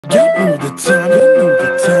time, you know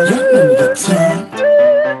the time, you know the time.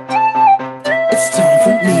 It's time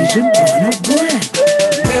for Legion on a break.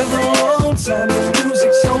 Never on time, the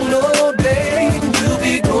music's on all day. You'll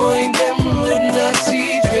be going them midnight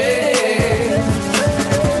CJ.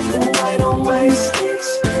 White on white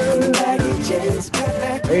sticks, baggy jeans,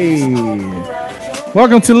 Hey,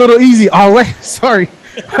 welcome to Little Easy. Oh wait, sorry,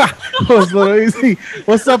 it was Little Easy.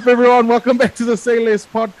 What's up, everyone? Welcome back to the Sayless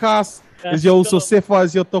podcast. It's your also Sefa,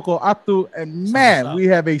 it's your Toko Atu, and man, we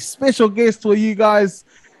have a special guest for you guys,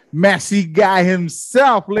 Massey guy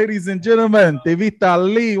himself, ladies and gentlemen, Tevita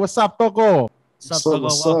Li. What's up, Toko?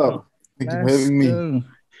 What's up? Thank you for having me.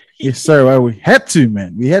 Yes, sir. Well, we had to,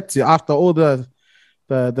 man. We had to after all the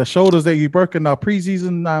shoulders that you broke in our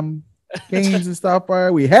preseason games and stuff,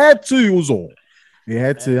 bro. We had to, Uzo. We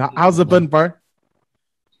had to. How's it been, bro?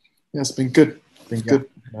 Yeah, it's been good. Good.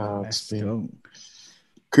 It's been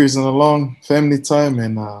cruising along, family time,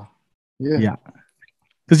 and yeah.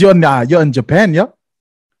 Because you're in Japan, yeah.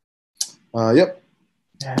 Yep.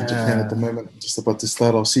 Yeah. In Japan at the moment, just about to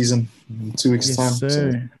start our season in 2 weeks' time. Sir.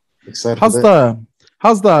 So excited.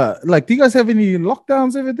 How's the like? Do you guys have any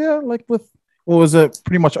lockdowns over there? Like or is it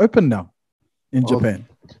pretty much open now in Japan?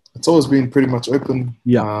 It's always been pretty much open.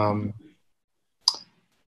 Yeah.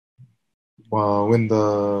 Well, when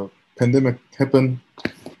the pandemic happened,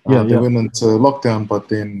 they went into lockdown, but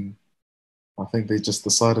then I think they just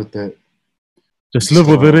decided that just live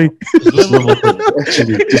with it, eh? Just live with it.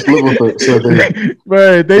 Actually, just live with it. So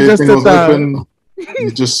they just did that. Open,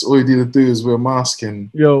 all you need to do is wear a mask and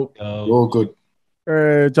you're all good.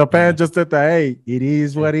 Japan just did that. Hey, it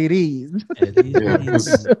is what it is.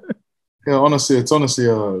 Honestly,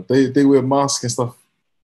 they wear masks and stuff.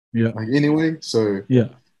 Yeah. Like anyway, so yeah.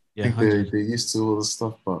 I think they're used to all this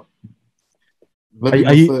stuff, but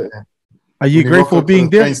are you grateful being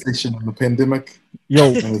there? Train station in the pandemic,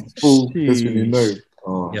 and it's full. That's when you know.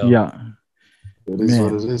 Yeah, it is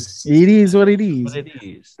what it is. It is what it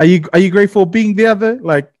is. Are you grateful being there though?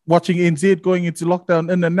 Like watching NZ going into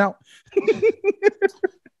lockdown in and out.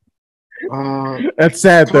 That's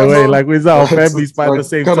sad though, way. Like with our families by the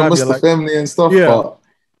same time. Kind of miss the family and stuff, yeah. But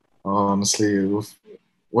honestly, with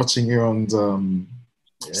watching everyone's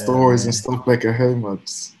stories and stuff back at home, I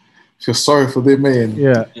just feel sorry for them, man.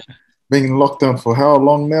 Yeah. Being in lockdown for how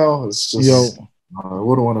long now? It's just I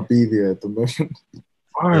wouldn't want to be there at the moment.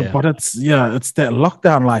 But it's that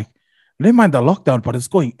lockdown. Like, never mind the lockdown, but it's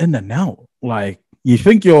going in and out. Like, you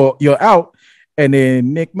think you're out, and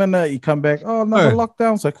then next minute you come back. Oh, another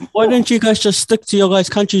lockdown. It's like, why don't you guys just stick to your guys'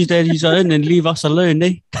 countries that he's in and leave us alone,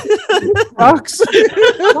 eh? Ducks.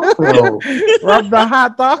 Rub the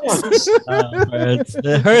hot dogs.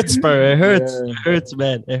 It hurts, bro. It hurts. It hurts,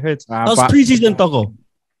 man. It hurts. How's preseason, Togo?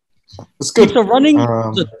 It's good. Keeps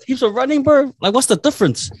on running, bro. Like, what's the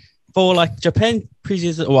difference for like Japan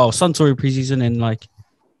preseason? Well, Suntory preseason and like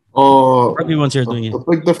rugby ones you're doing it. The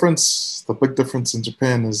big difference in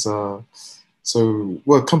Japan is so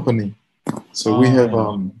we're a company, so we have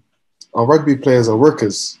our rugby players are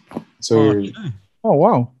workers. So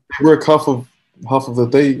wow, they work half of the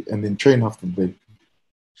day and then train half the day.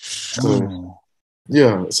 So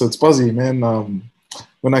so it's buzzy, man.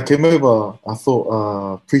 When I came over, I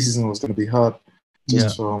thought preseason was going to be hard,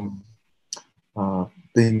 just from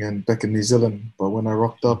being back in New Zealand. But when I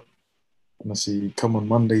rocked up, and I see come on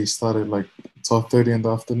Monday, started like 12:30 in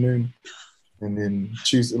the afternoon, and then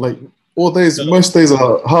Tuesday, like all days, most days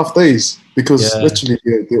are half days because literally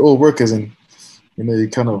they're all workers, and you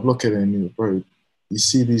kind of look at it and you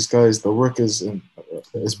see these guys, the workers, and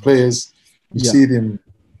as players, you see them,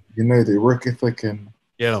 their work ethic and.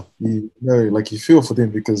 Yeah, like you feel for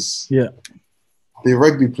them because they're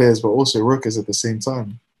rugby players, but also workers at the same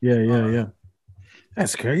time. Yeah.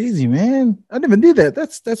 That's crazy, man. I never knew that.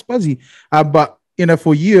 That's buzzy. But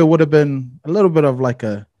for you, it would have been a little bit of like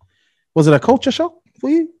was it a culture shock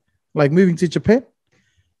for you? Like moving to Japan,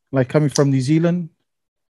 like coming from New Zealand.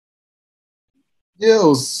 Yeah, it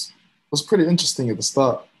was pretty interesting at the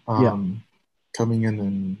start. Coming in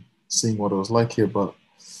and seeing what it was like here, but.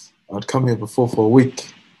 I'd come here before for a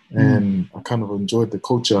week, and I kind of enjoyed the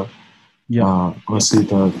culture. Yeah, honestly,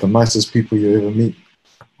 the nicest people you ever meet.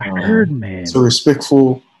 I heard, man. So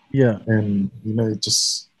respectful. Yeah, and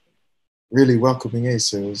just really welcoming.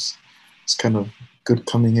 So it's kind of good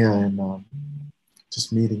coming here and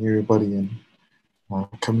just meeting everybody and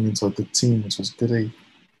coming into a good team, which was good. Eh?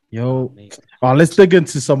 Yo, let's dig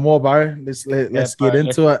into some more, bro. Let's get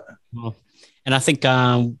into it. And I think.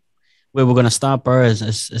 Where we're going to start, bro,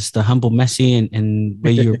 is the humble Massey and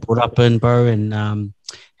where you were brought up in, bro, and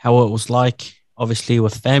how it was like, obviously,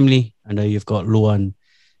 with family. I know you've got Lua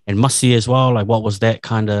and Massey as well. Like, what was that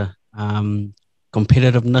kind of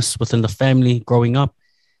competitiveness within the family growing up.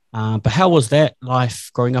 But how was that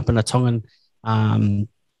life growing up in a Tongan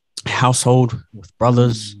household with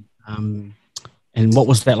brothers? And what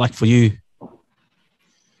was that like for you?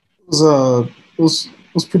 It was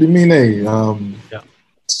pretty mean, eh? Yeah.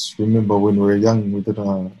 Just remember when we were young, we did.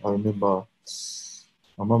 I remember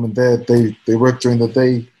my mum and dad. They worked during the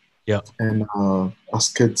day. Yeah. And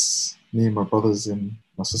us kids, me and my brothers and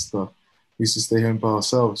my sister, we used to stay home by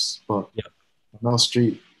ourselves. But on our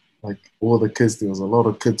street, like all the kids, there was a lot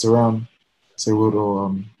of kids around, so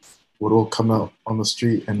we'd all come out on the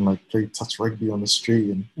street and like play touch rugby on the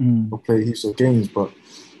street and we'll play heaps of games. But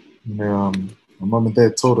you know, my mum and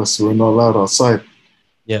dad told us we were not allowed outside.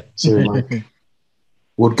 Yeah. So like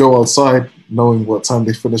we'd go outside knowing what time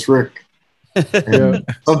they finish work. And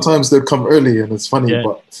sometimes they'd come early, and it's funny,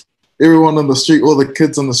 but everyone on the street, all the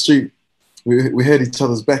kids on the street, we had each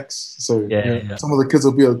other's backs. So some of the kids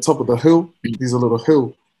will be on top of the hill. There's a little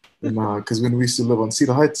hill, and because when we used to live on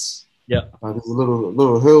Cedar Heights, there's a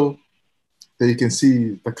little hill that you can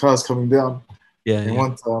see the cars coming down. And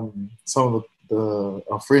once some of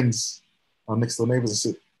our friends, our next door neighbors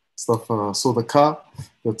and stuff, saw the car,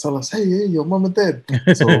 they'll tell us, hey, your mom and dad.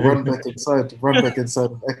 So we'll run back inside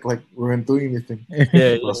and act like we weren't doing anything.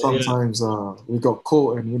 But sometimes we got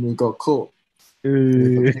caught, and when we got caught,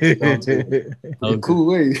 cool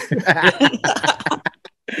way.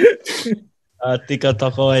 Tika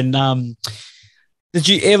tako. And did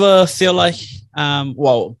you ever feel like,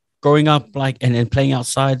 growing up like and playing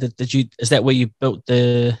outside, is that where you built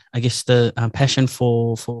the passion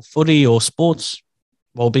for footy or sports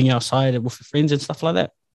while being outside with your friends and stuff like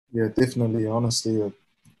that? Yeah, definitely. Honestly,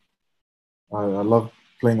 I love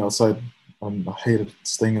playing outside. I hated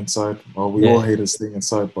staying inside. Well, we all hated staying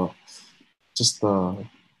inside, but just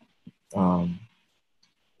playing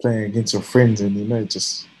against your friends and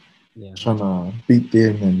just trying to beat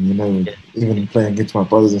them, and even playing against my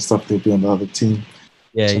brothers and stuff, they'll be on the other team.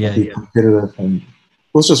 Be competitive, and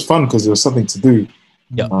it was just fun because there was something to do.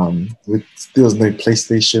 There was no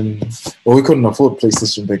PlayStation, or we couldn't afford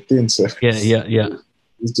PlayStation back then, so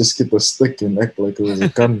we just get the stick and act like it was a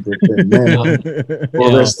gun back then,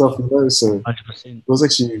 all that stuff, so 100%. It was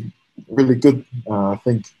actually really good. I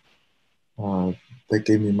think that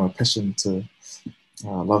gave me my passion to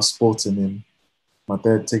love sports, and then my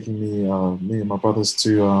dad taking me and my brothers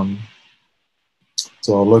to our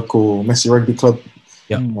local Massey rugby club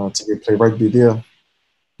to play rugby there,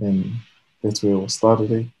 and that's where it all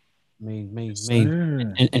started.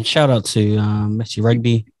 And shout out to Massey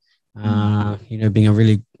Rugby, being a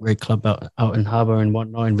really great club out in Harbour and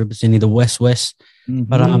whatnot, and representing the West.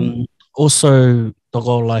 But also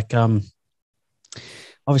like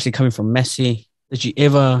obviously coming from Massey, did you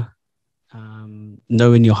ever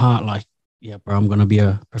know in your heart like, yeah, bro, I'm gonna be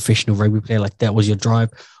a professional rugby player? Like that was your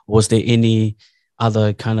drive, or was there any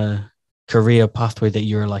other kind of career pathway that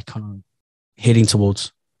you're like kind of heading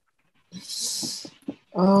towards?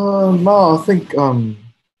 No, I think when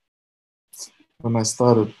I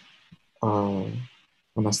started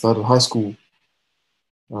high school,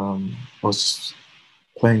 I was just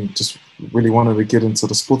playing, just really wanted to get into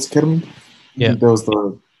the sports academy. That was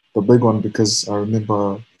the big one, because I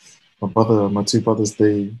remember my two brothers,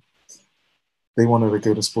 they wanted to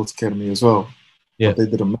go to sports academy as well, but they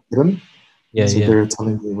didn't make it in. So they were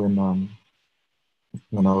telling me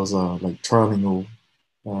when I was like trialing or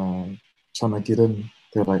trying to get in,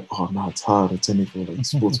 they're like, oh no, it's hard, it's only for like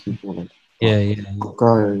sports people, like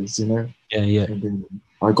guys, And then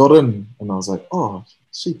I got in, and I was like, oh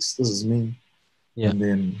sheiks, this is me. And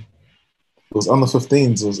then it was under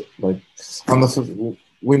 15s. It was like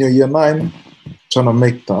when you're year 9, trying to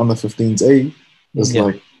make the under 15s A is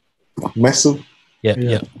like massive.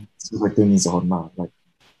 So like then he's like, oh nah, like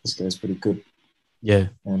this guy's pretty good.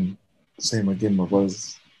 And same again, my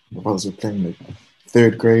brothers were playing like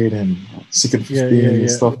 3rd grade and 2nd 15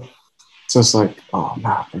 and stuff. So it's like, oh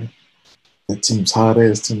nah, bro, that team's hard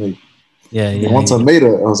as to make. And once I made it,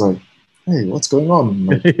 I was like, hey, what's going on?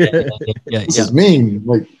 Like, this is me,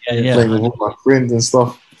 like playing with all my friends and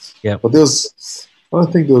stuff. But I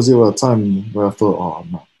don't think there was ever a time where I thought, oh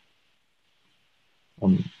no,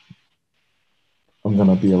 I'm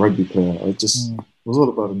gonna be a rugby player. It was all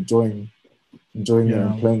about enjoying it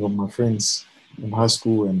and playing with my friends in high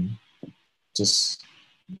school, and just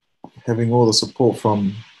having all the support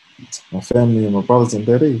from my family and my brothers and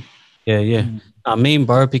daddy. I mean,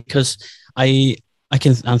 bro, because I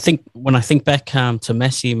think when I think back to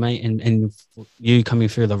Massey, mate, and you coming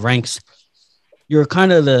through the ranks, you're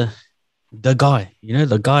kind of the guy,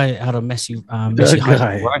 the guy out of Massey, Massey High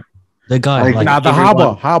School, right? The guy, the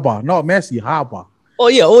Harbour, not Massey, Harbour. Oh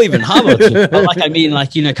yeah, or even Harbour too. But like I mean,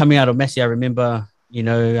 like coming out of Massey, I remember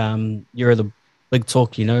you're the big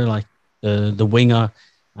talk. Like the winger,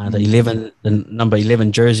 the number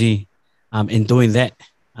 11 jersey, and doing that,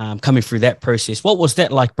 coming through that process. What was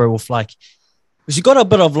that like, bro? With like, because you got a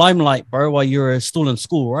bit of limelight, bro, while you were still in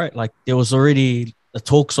school, right? Like there was already the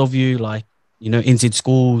talks of you, like NZ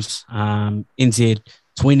schools, NZ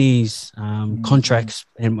 20s, contracts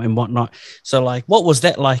and whatnot. So like, what was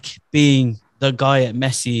that like being the guy at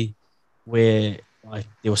Massey, where like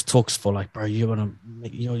there was talks for like, bro, you wanna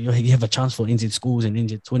make, you have a chance for NZ schools and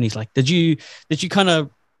NZ 20s. Like, did you kind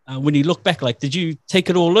of when you look back, like, did you take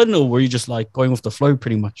it all in, or were you just like going with the flow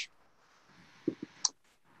pretty much?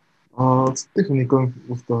 It's definitely going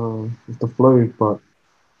with the flow, but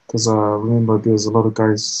because I remember there was a lot of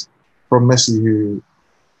guys from Massey who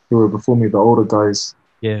were before me, the older guys,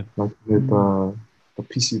 Yeah, like the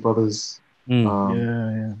PC brothers,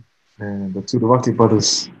 Yeah. and the Tudoraki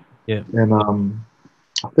brothers, yeah, and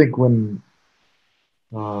I think when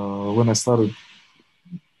I started,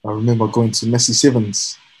 I remember going to Massey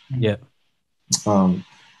Sevens. yeah, Um,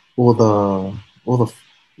 all the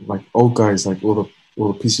like old guys, like all the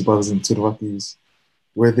PC brothers and Tudorakis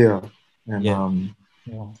were there, and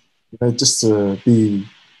yeah. just to be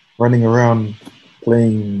running around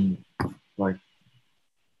playing like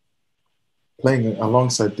playing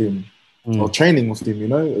alongside them or training with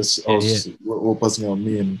them, all buzzing on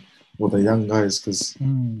me and all the young guys because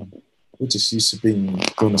we're just used to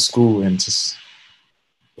going to school and just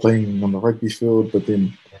playing on the rugby field, but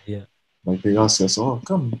then Yeah, like they asked us, "Oh,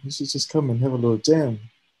 come, you should just come and have a little jam."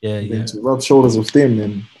 yeah, And yeah. then to rub shoulders with them,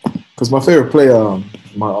 and because my favorite player,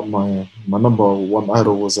 my number one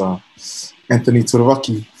idol was Anthony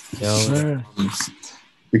Turavaki, Yeah,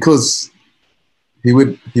 because he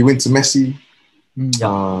went to Massey.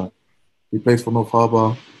 yeah. He played for North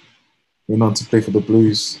Harbour, went on to play for the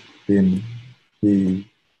Blues, then he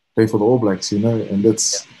played for the All Blacks, and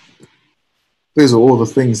those are all the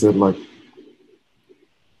things that like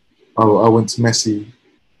I went to Massey.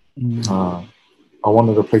 I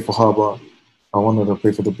wanted to play for Harbour. I wanted to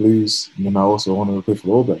play for the Blues, and then I also wanted to play for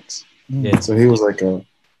the All Blacks. Yeah. So he was like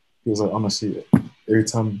honestly, every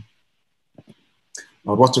time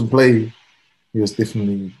I'd watch him play, he was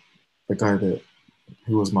definitely the guy that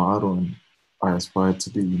he was my idol and I aspired to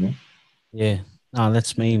be. Yeah, no,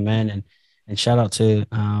 that's me, man, and shout out to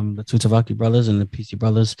the Tutavaki brothers and the PC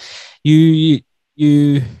brothers. You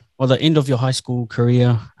well, the end of your high school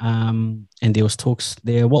career, and there was talks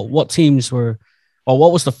there. What teams were, or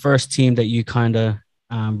what was the first team that you kind of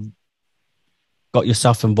got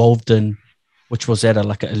yourself involved in, which was at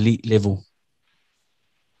like an elite level?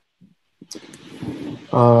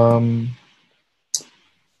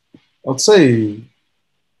 I'd say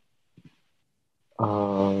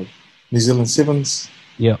New Zealand Sevens.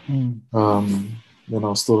 Yeah. When I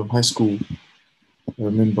was still in high school, I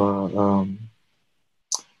remember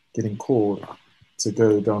getting called to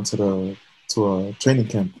go down to a training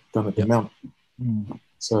camp down at the Mount.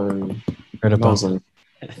 So I was like,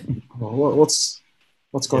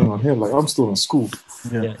 what's going on here? Like I'm still in school.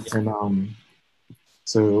 Yeah. And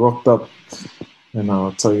so we rocked up, and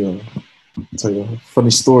I'll tell you a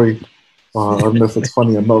funny story. I don't know if it's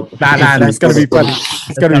funny or not. Nah, that's gonna be funny.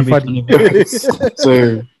 It's gonna be funny.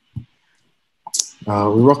 So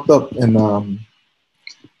we rocked up, and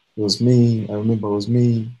it was me. I remember it was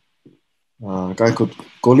me, a guy called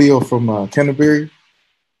Golio from Canterbury,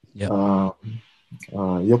 Yopu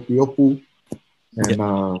Yopu, and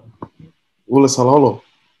Ulas Halolo.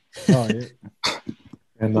 Oh, yeah.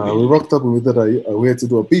 And we rocked up, and we had to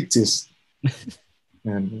do a beep test,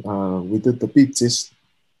 and we did the beep test,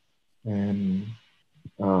 and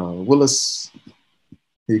Willis,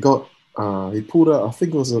 he pulled out, I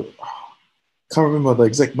think it was can't remember the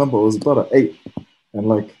exact number, it was about an 8, and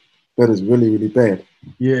like that is really, really bad.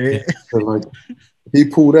 Yeah. So like he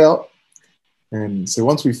pulled out, and so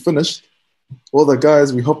once we finished, all the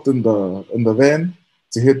guys, we hopped in the van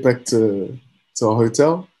to head back to our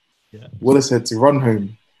hotel. Willis had to run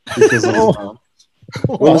home because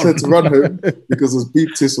Willis had to run home because his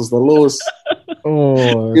beep test was the lowest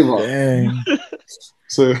ever. Dang.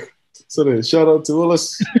 So then, shout out to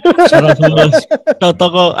Willis. Shout out to Willis.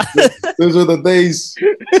 Those were the days.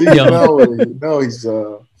 See, now he's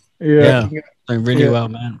doing really well,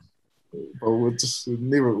 man. But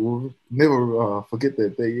we'll never forget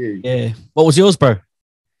that day. Yeah. What was yours, bro?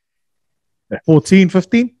 14,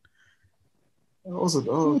 15? What was it?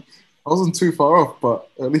 I wasn't too far off, but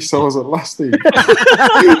at least I wasn't last team.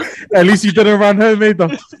 At least you didn't run home either.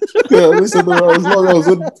 Yeah, at least as long as I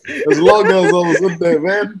was in there,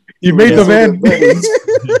 man. You made the van.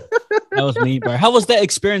 That was me, bro. How was that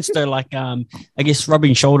experience though? Like, I guess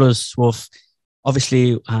rubbing shoulders with,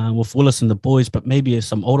 obviously, with Willis and the boys, but maybe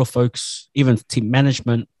some older folks, even team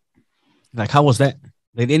management. Like, how was that?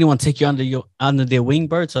 Did anyone take you under their wing,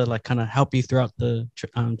 bro, to like kind of help you throughout the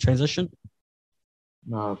transition?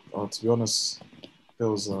 Nah, to be honest, there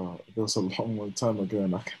was a long time ago,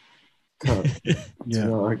 and I can't. Yeah. You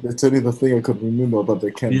know, like, that's only the thing I could remember, but they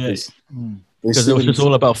can't. Yeah. Because it was just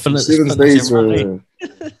all about fitness. Those 7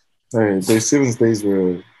 days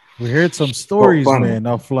were. We heard some stories, fun. man,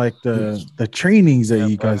 of like the trainings that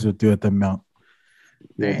you guys would do at the Mount.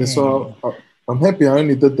 Yeah, that's why I'm happy I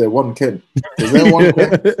only did that one camp.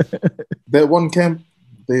 That one camp,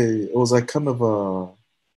 it was like kind of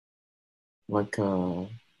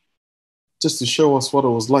just to show us what it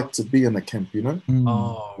was like to be in a camp, you know?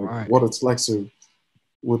 Oh, like right. what it's like. So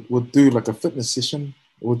we'll do like a fitness session.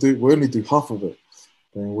 We'll only do half of it.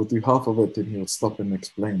 Then we'll do half of it, then he'll stop and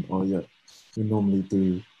explain, oh yeah, we normally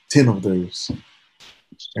do 10 of those.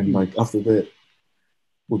 And like after that,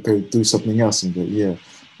 we'll go do something else and go, yeah,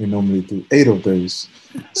 we normally do 8 of those.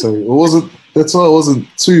 So that's why it wasn't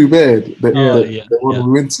too bad that one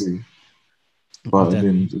we went to. But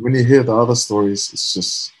then when you hear the other stories, it's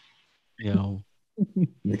just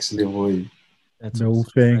next level. No,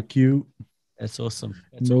 thank you. That's awesome.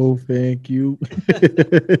 Thank you.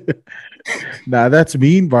 Nah, that's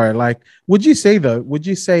mean, bro. Like, would you say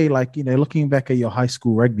like, you know, looking back at your high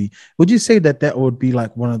school rugby, would you say that would be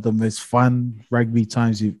like one of the most fun rugby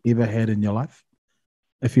times you've ever had in your life?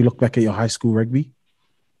 If you look back at your high school rugby?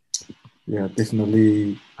 Yeah,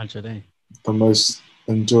 definitely 100%. the most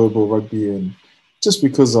enjoyable rugby, and just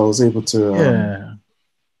because I was able to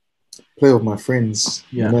play with my friends,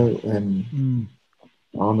 you know, and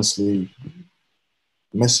honestly,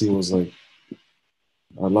 Massey was like,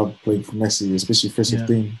 I loved playing for Massey, especially first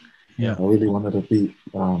 15. Yeah, I really wanted to beat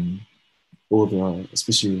all the,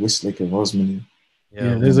 especially Westlake and Rosmini.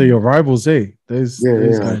 Yeah, those are your rivals, eh? Those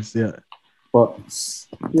guys, But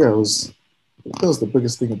yeah, that was the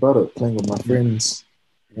biggest thing about it, playing with my friends,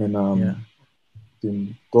 and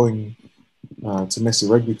then going to Massey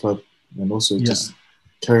Rugby Club, and also just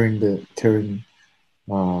carrying the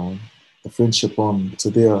friendship on to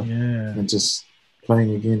there, and just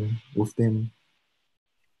playing again with them.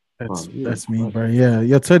 That's me, bro. Yeah,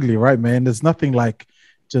 you're totally right, man. There's nothing like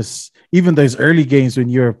just even those early games when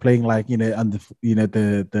you're playing, like, you know, under, you know,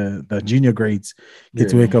 the junior grades, get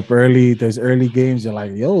to wake up early. Those early games, you're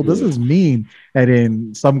like, yo, this is mean. And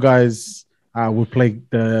then some guys would play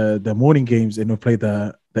the morning games, and would play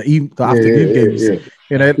the afternoon games.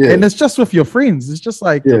 You know, and it's just with your friends. It's just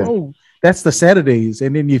like, oh, that's the Saturdays,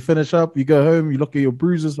 and then you finish up, you go home, you look at your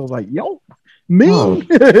bruises. I was like, yo, mean.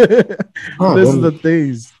 This is the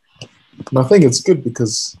days. And I think it's good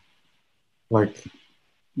because, like,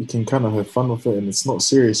 you can kind of have fun with it, and it's not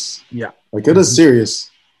serious. Yeah, like it is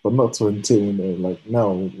serious, but not to until, you know, like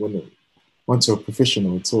now once you're a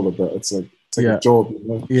professional, it's all about, it's like a job, you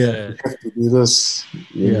know. Yeah, you have to do this,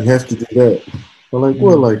 you have to do that. But like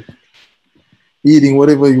we're like eating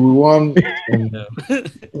whatever we want and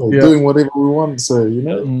doing whatever we want. So, you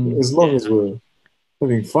know, as long as we're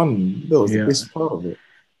having fun, that was the best part of it.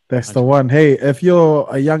 That's the one. Hey, if you're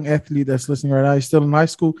a young athlete that's listening right now, you're still in high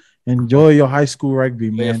school, enjoy your high school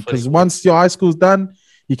rugby, man. Because once your high school's done,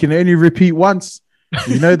 you can only repeat once.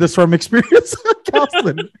 You know this from experience,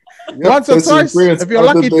 Carlson. Once or twice. If you're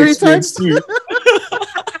lucky, 3 times.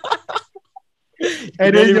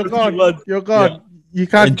 And then you're gone. You're gone. Yeah. You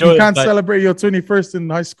can't celebrate your 21st in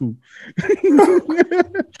high school.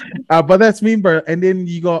 But that's mean, bro. And then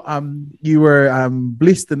you got you were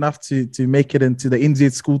blessed enough to make it into the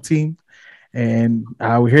NZ school team, and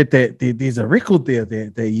we heard that there's a record there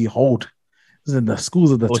that you hold. This is in the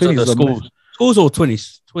schools of the 20s. Schools or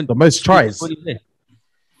 20s? The most tries.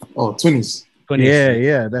 20s.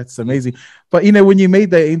 Yeah, that's amazing. But, you know, when you made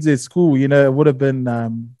the NZ school, you know, it would have been,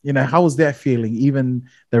 you know, how was that feeling? Even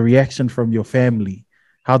the reaction from your family.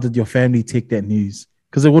 How did your family take that news?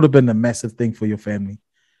 Because it would have been a massive thing for your family.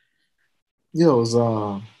 Yeah, it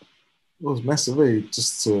was massive, eh?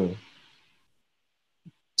 Just to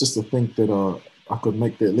think that I could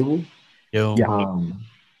make that level.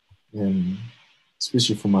 And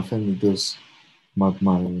especially for my family, there's my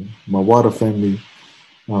wider family.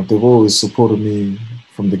 They've always supported me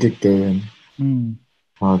from the get-go, and you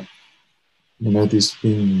know, there's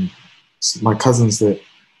been my cousins that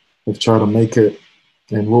have tried to make it,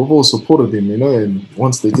 and we've all supported them, you know. And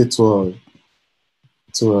once they get to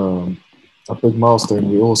a big milestone,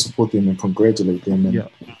 we all support them and congratulate them. And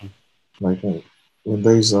like when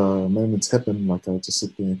those moments happen, like I just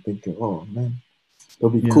sit there and think, oh man, it'll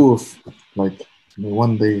be cool if like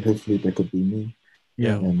one day hopefully that could be me.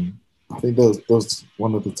 Yeah. And I think that was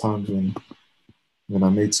one of the times when I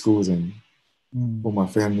made schools and all my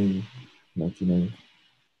family, like, you know,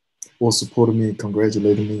 all supported me,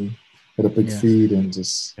 congratulated me, had a big feed, and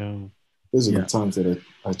just those are the times that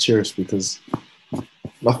I cherish, because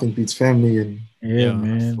nothing beats family. And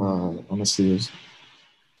man. Honestly, I was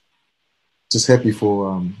just happy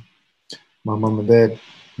for my mum and dad.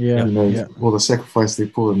 You know, all the sacrifice they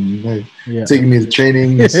put, and you know, taking me to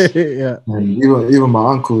trainings, and even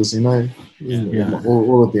my uncles, you know,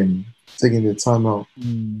 all of them taking their time out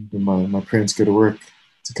when my parents go to work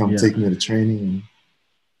to come take me to training and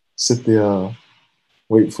sit there,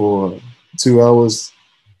 wait for 2 hours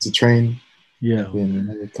to train, and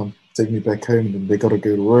then they come take me back home, and then they got to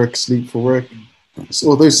go to work, sleep for work. So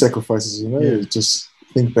all those sacrifices, you know, just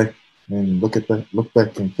think back and look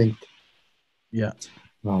back and think,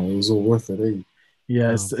 no, it was all worth it, eh?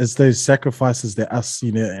 Yeah, it's those sacrifices that us,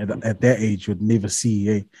 you know, at that age would never see,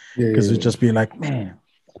 eh? Because we'd just be like, man,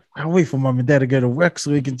 I wait for mom and dad to go to work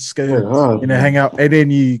so we can just go, you know, hang out. And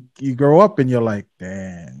then you grow up and you're like,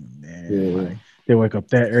 damn, like, they wake up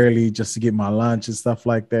that early just to get my lunch and stuff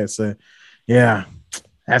like that. So, yeah,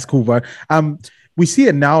 that's cool, bro. We see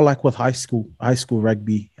it now, like with high school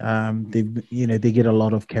rugby. They get a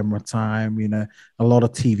lot of camera time, you know, a lot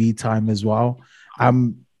of TV time as well.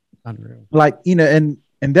 Unreal. Like, you know,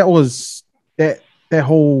 and that was that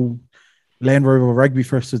whole Land Rover Rugby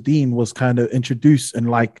First 15 was kind of introduced, and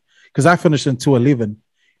like, because I finished in 2011,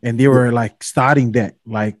 and they were like starting that,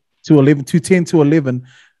 like 2010 to 11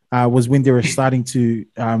 was when they were starting to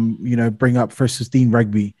you know, bring up First 15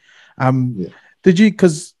 rugby. Did you?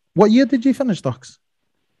 Because what year did you finish, Docs?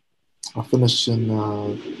 I finished in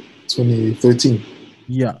 2013.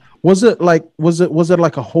 Yeah. Was it like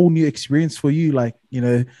a whole new experience for you? Like, you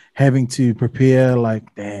know, having to prepare,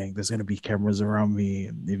 like, dang, there's gonna be cameras around me,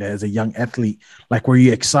 and, you know, as a young athlete, like, were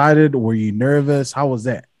you excited? Were you nervous? How was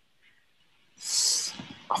that?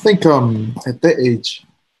 I think at that age,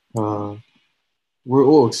 we're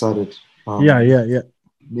all excited.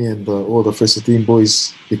 Me and all the First 15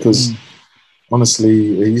 boys, because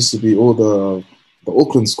honestly, it used to be all the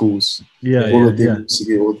Auckland schools. All of them used to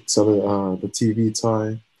get all the TV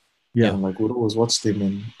time. And like we'd always watch them,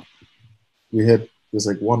 and there's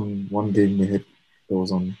like one game we had that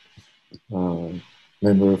was on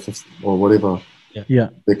Land or whatever.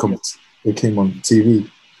 They came on TV,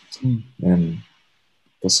 and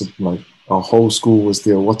that's like our whole school was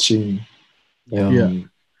there watching. It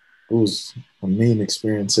was a mean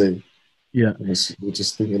experience, eh? We're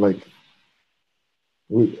just thinking like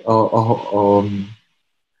our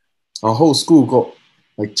whole school got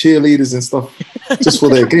like cheerleaders and stuff just for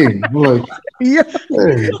that game. We're like, hey,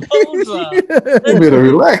 you better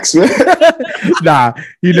relax, man. Nah,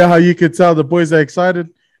 you know how you could tell the boys are excited?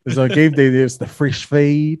 There's a game day, there's the fresh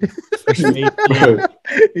fade. Have to.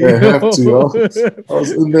 I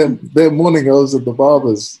was in that morning, I was at the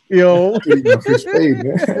barber's. Getting my fresh fade,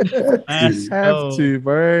 man. Have to,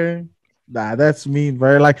 bro. Nah, that's mean,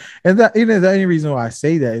 bro. Like, and that, you know, the only reason why I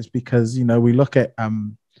say that is because, you know, we look at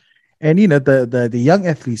and you know, the young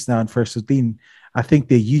athletes now in First 15, I think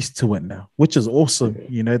they're used to it now, which is awesome.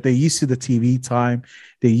 You know, they're used to the TV time,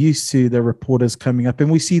 they're used to the reporters coming up, and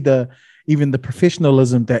we see even the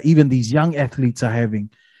professionalism that even these young athletes are having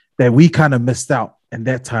that we kind of missed out in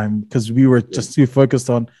that time because we were just too focused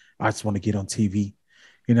on, I just want to get on TV.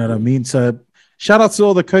 You know what I mean? So shout out to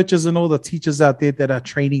all the coaches and all the teachers out there that are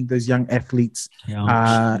training those young athletes in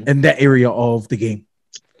that area of the game.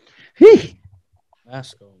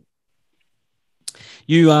 That's cool.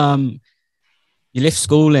 You left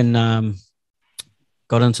school and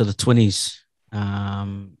got into the 20s,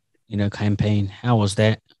 you know, campaign. How was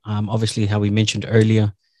that? Obviously, how we mentioned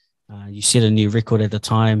earlier, you set a new record at the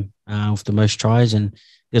time with the most tries, and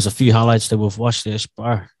there's a few highlights that we've watched there.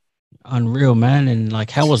 Unreal, man. And like,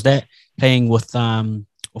 how was that playing with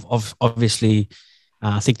obviously,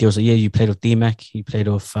 I think there was a year you played with DMAC, you played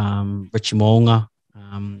with Richie Moonga.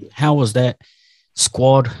 How was that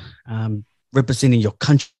squad representing your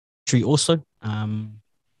country also?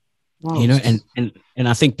 You know, and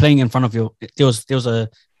I think playing in front of there was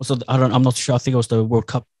I'm not sure, I think it was the World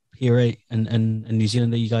Cup here in New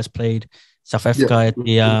Zealand that you guys played, South Africa at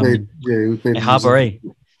the we played Harbour, eh?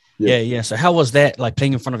 Yeah. So how was that, like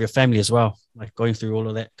playing in front of your family as well, like going through all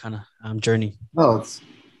of that kind of journey? No, it's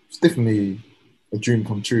definitely a dream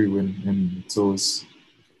come true, and it's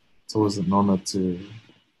always an honor to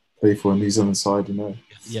play for a New Zealand side, you know.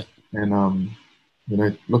 Yeah. And you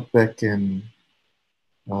know, look back and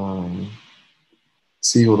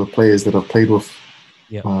see all the players that I've played with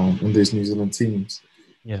in those New Zealand teams.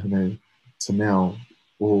 Yeah. You know, to now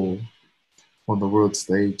all on the world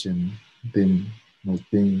stage, and then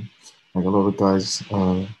being like a lot of guys,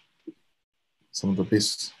 some of the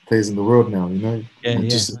best players in the world now. You know, and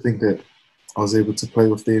just to think that I was able to play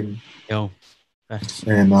with them.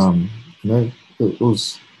 And you know, it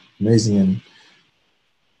was amazing, and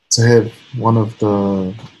to have one of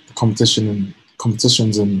the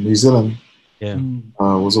competitions in New Zealand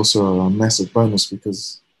was also a massive bonus,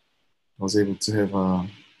 because I was able to have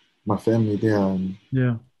my family there, and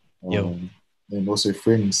and also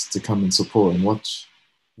friends to come and support and watch.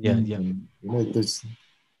 And, you know,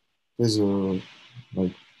 those are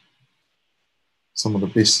like some of the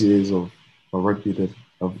best years of rugby that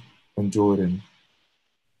I've enjoyed and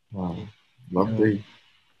loved.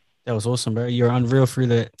 That was awesome, bro. You're unreal through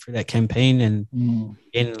that campaign, and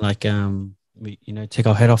like you know, take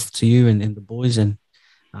our hat off to you and the boys, and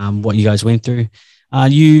what you guys went through.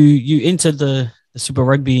 You entered the Super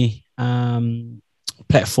Rugby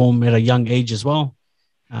platform at a young age as well.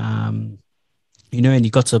 You know, and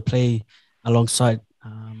you got to play alongside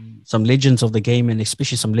some legends of the game, and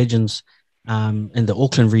especially some legends in the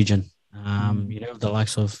Auckland region. You know, the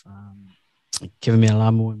likes of Kevin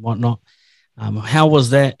Mialamu and whatnot. How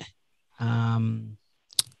was that?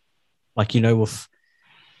 Like, you know, with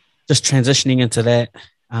just transitioning into that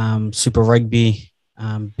Super Rugby,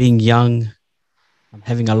 being young,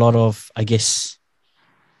 having a lot of, I guess,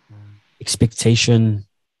 expectation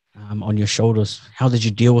on your shoulders. How did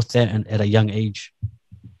you deal with that at a young age?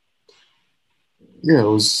 Yeah, it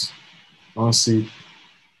was honestly,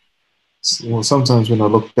 well, sometimes when I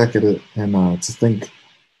look back at it and to think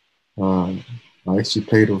I actually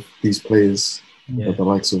played with these players, the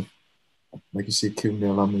likes of, like you said, Kim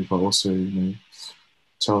Mialamu, but also, you know,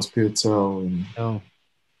 Charles Piutau and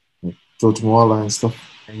like George Moala and stuff.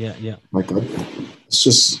 Like, it's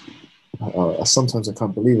just, sometimes I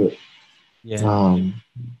can't believe it. And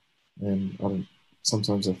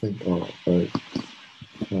sometimes I think,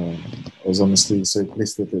 I was honestly so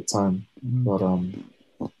blessed at that time. But,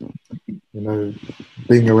 you know,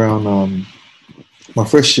 being around my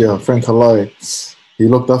first year, Frank Halai, he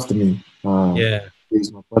looked after me. He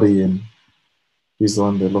was my buddy, and he's the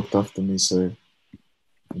one that looked after me. So,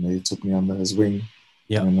 you know, he took me under his wing.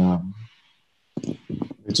 And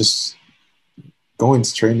we just going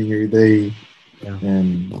to training every day,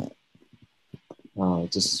 and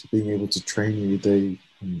just being able to train every day,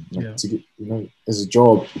 and like to get, you know, as a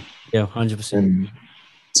job. 100%. And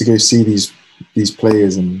to go see these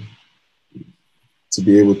players and to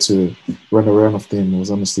be able to run around with them, it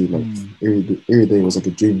was honestly like every day was like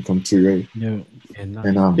a dream come true, right?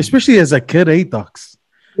 And especially as a kid, Docs.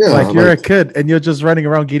 Like you're a kid and you're just running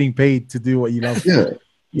around getting paid to do what you love. You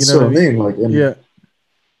know what I mean? Like, and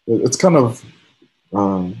it's kind of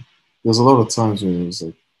there's a lot of times where it was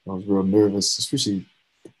like I was real nervous, especially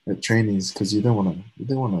at trainings, because you don't want to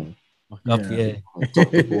drop the ball.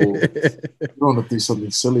 You don't want to do something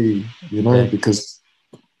silly, you know, because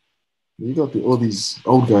you got all these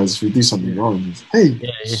old guys who do something wrong. Hey,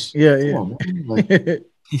 come on, man. Like,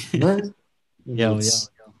 you know?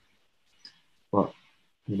 But,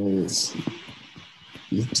 you know, it's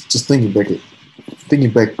just thinking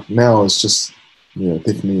back now, it's just,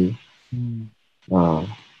 definitely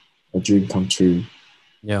a dream come true.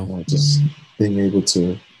 Just being able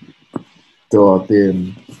to go out there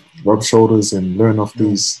and rub shoulders and learn off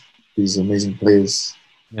these amazing players.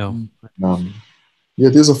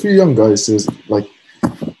 There's a few young guys. There's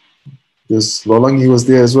Lolangi was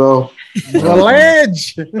there as well.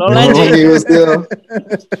 Lolangi was there.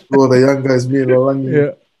 All the young guys, me and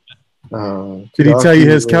Lolangi. Did he tell you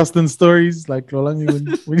his casting stories like Lolangi?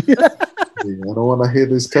 I don't want to hear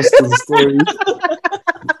these casting stories.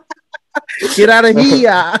 Get out of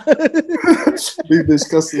here. Leave these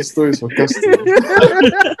casting stories for casting.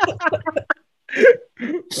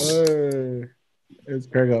 It's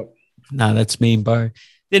crack up. No, that's mean, bro.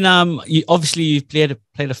 Then you played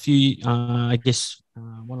a few, I guess,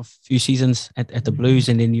 one of a few seasons at the Blues,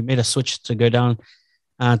 and then you made a switch to go down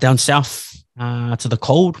south to the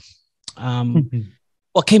cold.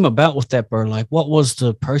 What came about with that, bro? Like, what was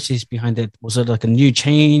the process behind it? Was it like a new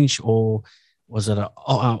change, or was it an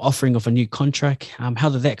offering of a new contract? How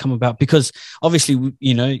did that come about? Because obviously, we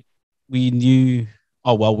knew.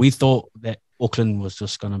 Oh well, we thought that Auckland was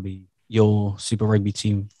just gonna be your Super Rugby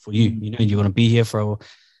team for you. You know, you're gonna be here so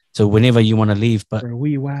whenever you want to leave. But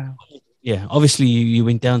obviously you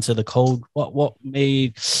went down to the cold. What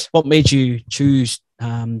made you choose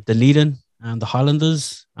the lead-in, the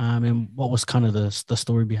Highlanders, and what was kind of the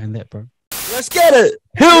story behind that, bro? Let's get it.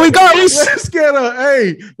 Here we go. Let's get it.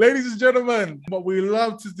 Hey, ladies and gentlemen, what we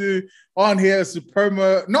love to do on here is to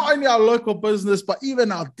promote not only our local business, but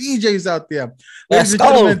even our DJs out there. Ladies and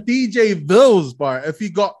gentlemen, DJ Bills, bro. If you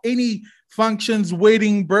got any functions,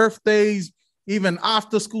 wedding, birthdays, even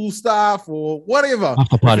after school stuff or whatever.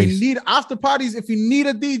 After parties. If you need after parties, if you need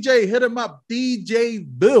a DJ, hit him up. DJ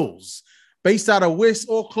Bills, based out of West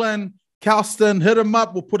Auckland, Calston. Hit him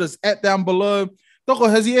up. We'll put his @ down below. Toko,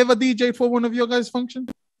 has he ever DJed for one of your guys' functions?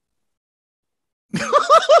 He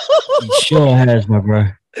sure has, my bro.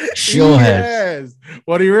 Sure has.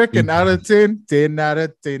 What do you reckon? Out of 10? 10 out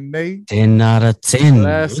of 10, eh? 10 out of 10.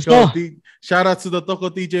 Let's go. Shout out to the Toko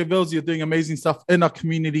DJ Bills. You're doing amazing stuff in our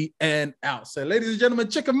community and out. So, ladies and gentlemen,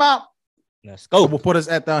 check him out. Let's go. So we'll put his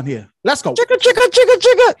 @ down here. Let's go.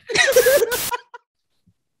 Chicka.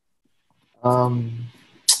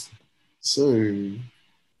 So,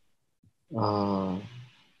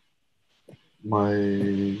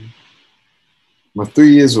 my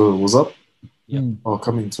 3 years was up, or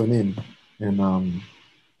coming to an end, and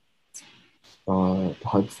the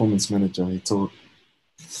high performance manager he told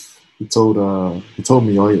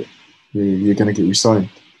me, oh yeah, you're gonna get re-signed.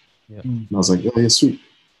 And I was like, oh yeah, sweet.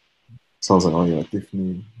 So I was like, oh yeah,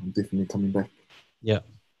 I'm definitely coming back. Yeah.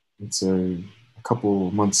 And so a couple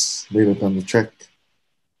months later down the track,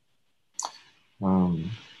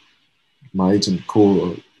 my agent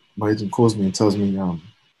calls me and tells me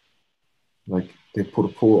like they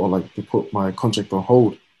put my contract on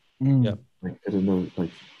hold. Yeah. Like they didn't know if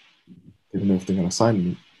they're gonna sign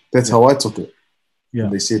me. That's how I took it. Yeah.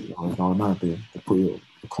 And they said, oh no, they put your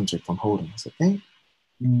contract on hold. And I said, hey.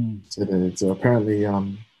 So apparently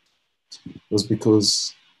it was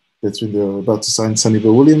because that's when they were about to sign Sonny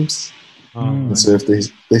Bill Williams. And so if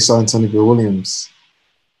they sign Sonny Bill Williams,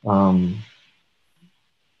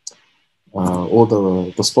 all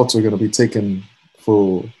the spots are going to be taken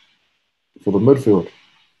for the midfield.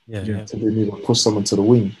 Yeah. So they need to push someone to the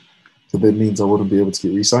wing. So that means I wouldn't be able to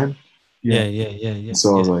get re-signed. Yeah.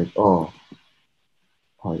 So I was like, oh,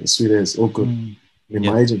 sweet as, all good. And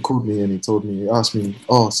my agent called me and he asked me,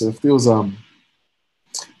 oh, so if there was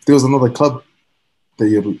another club that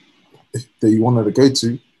you wanted to go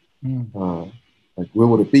to, like where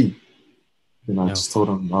would it be? And I just told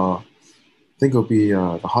him, I think it'll be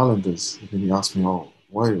the Highlanders. And then he asked me, oh,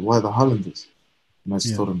 why the Highlanders? And I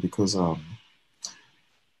just told him because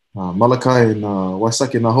Malakai and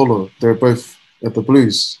Waisake Naholo, they're both at the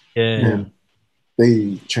Blues. And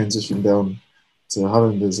they transitioned down to the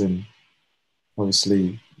Highlanders, and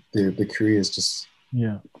obviously their careers just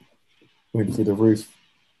went through the roof.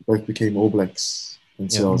 Both became All Blacks.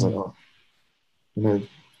 And so I was like, oh,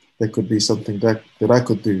 there could be something that I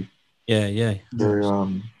could do. Yeah.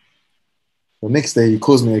 So the next day he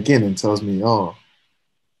calls me again and tells me, oh,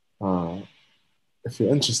 if you're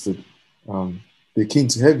interested, they're keen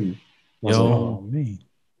to have you. I was like,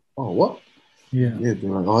 oh, what? Yeah, they're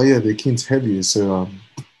like, oh yeah, they're keen to have you. So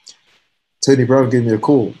Tony Brown gave me a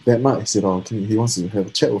call that night. He said, oh, he wants to have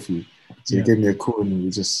a chat with you. So he gave me a call and we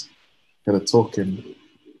just had a talk and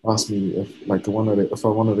asked me if I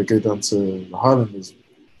wanted to go down to the Highlanders,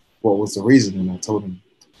 what was the reason? And I told him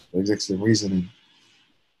the exact same reason.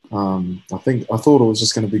 And I thought it was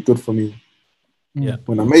just going to be good for me. Yeah.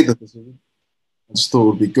 When I made the decision, I just thought it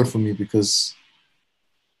would be good for me because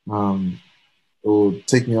it would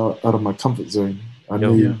take me out of my comfort zone. I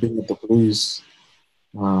knew being at the Blues,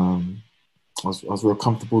 I was real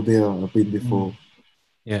comfortable there. I've been there for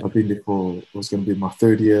it was going to be my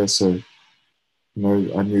 3rd year, so I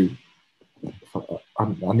knew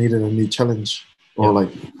I needed a new challenge, or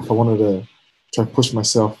like if I wanted to try to push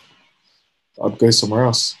myself, I'd go somewhere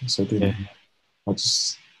else. So then I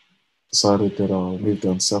just decided that I'll move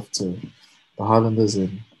down south to the Highlanders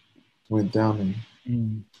and went down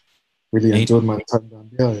and really enjoyed my time down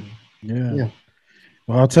there. And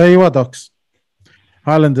Well, I'll tell you what, Docs.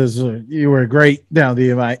 Highlanders, you were great down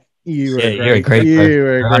there, mate. You were great. You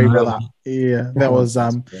were great, brother. Yeah, that was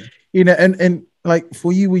and like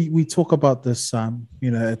for you, we talk about this.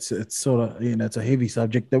 It's sort of it's a heavy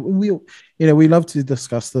subject that we love to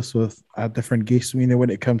discuss this with our different guests. When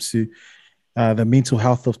it comes to the mental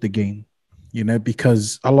health of the game,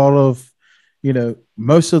 because a lot of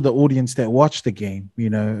most of the audience that watch the game,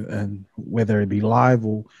 and whether it be live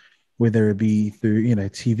or whether it be through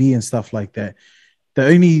TV and stuff like that, the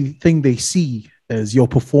only thing they see is your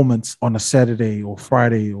performance on a Saturday or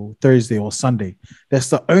Friday or Thursday or Sunday. That's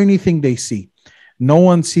the only thing they see. No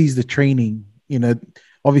one sees the training,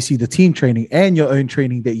 obviously the team training and your own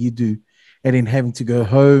training that you do and then having to go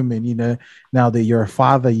home, and now that you're a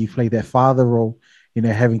father, you play that father role,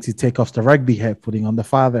 having to take off the rugby hat, putting on the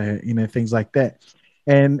father hat, things like that.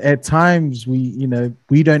 And at times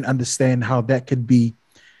we don't understand how that could be,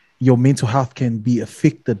 your mental health can be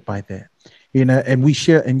affected by that.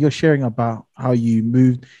 And you're sharing about how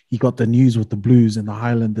you got the news with the Blues and the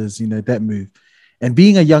Highlanders, that move. And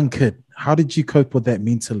being a young kid, how did you cope with that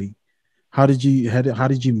mentally? How did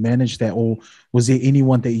you manage that? Or was there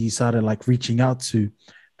anyone that you started like reaching out to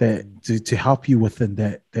to help you within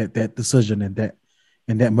that decision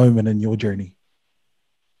and that moment in your journey?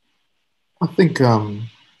 I think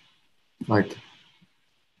like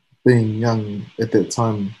being young at that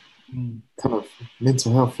time, kind of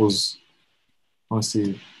mental health was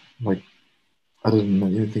honestly like I didn't know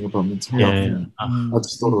anything about mental health. I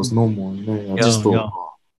just thought it was normal, I just thought,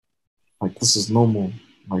 oh, like this is normal.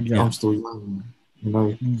 Like I'm still young,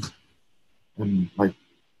 and like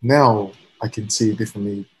now I can see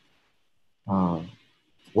differently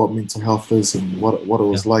what mental health is and what it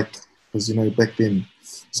was like. Because back then,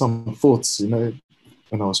 some thoughts, when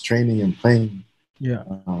I was training and playing,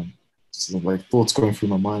 so like thoughts going through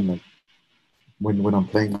my mind, like when I'm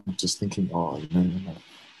playing, I'm just thinking, oh, am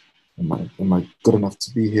I good enough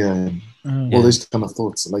to be here, and all these kind of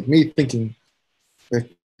thoughts. Like me thinking back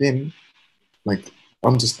then, like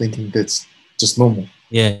I'm just thinking that's just normal.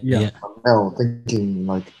 Yeah. Now thinking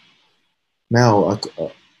like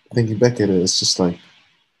thinking back at it, it's just like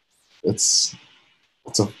it's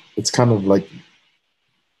kind of like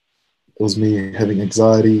it was me having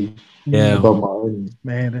anxiety about my own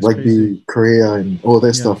rugby career and all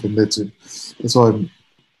that stuff, and that's why I'm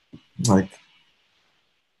like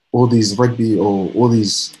all these rugby or all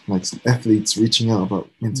these like athletes reaching out about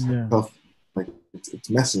mental health, like it's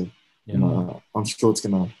massive. I'm sure it's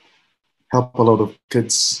gonna help a lot of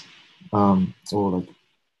kids, or like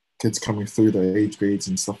kids coming through the age grades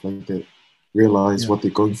and stuff like that, realize what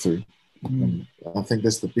they're going through. And I think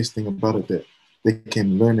that's the best thing about it, that they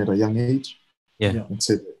can learn at a young age. And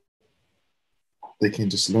so that they can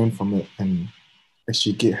just learn from it and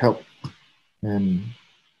actually get help. And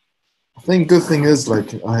I think good thing is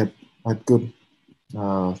like I had good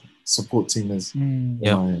support team as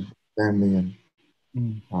my family and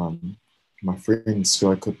my friends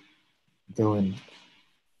who I could go and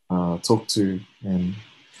talk to, and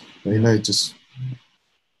just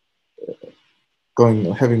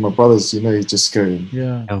having my brothers, just go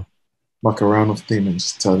and muck around with them and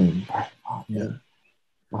just tell them,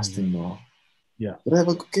 last thing, did I have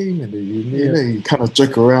a good game? And you kind of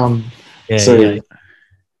joke around. Those are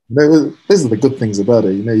the good things about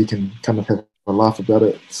it. You can kind of have a laugh about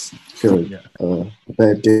it, feel a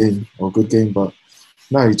bad game or a good game, but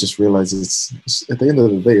now you just realize it's at the end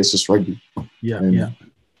of the day, it's just rugby.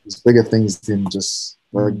 There's bigger things than just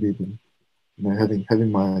rugby. Than,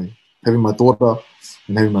 having my daughter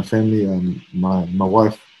and having my family and my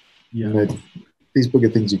wife. These bigger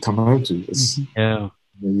things you come home to. It's,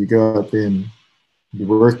 you go out there and you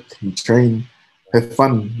work, you train, have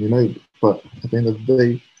fun, but at the end of the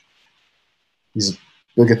day, these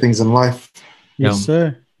bigger things in life. Yes,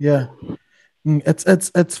 sir. Yeah.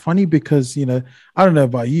 It's funny because, I don't know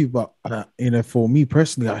about you, but, for me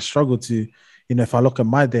personally, I struggle to, if I look at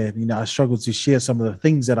my dad, I struggle to share some of the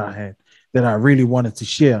things that I had that I really wanted to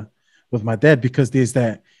share with my dad, because there's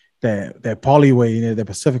that poly way, the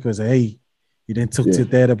Pacific was like, hey, you didn't talk to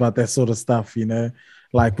dad about that sort of stuff,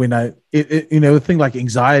 like when thing like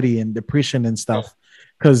anxiety and depression and stuff,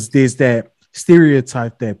 because there's that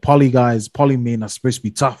stereotype that poly men are supposed to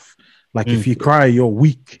be tough. Like if you cry, you're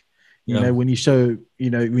weak. When you show,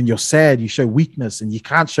 when you're sad, you show weakness, and you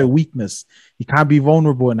can't show weakness. You can't be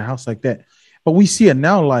vulnerable in a house like that. But we see it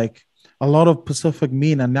now, like a lot of Pacific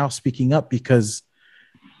men are now speaking up, because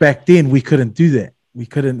back then we couldn't do that. We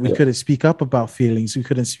couldn't speak up about feelings. We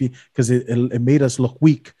couldn't speak because it made us look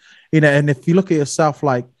weak. And if you look at yourself,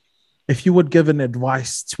 like if you would give an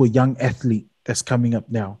advice to a young athlete that's coming up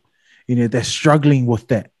now, they're struggling with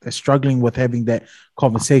that. They're struggling with having that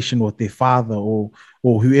conversation with their father or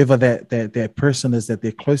whoever that person is that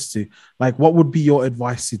they're close to. Like, what would be your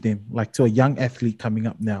advice to them, like to a young athlete coming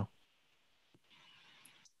up now?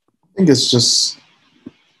 I think it's just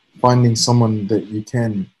finding someone that you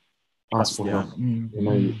can ask for help,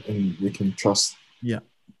 and you can trust.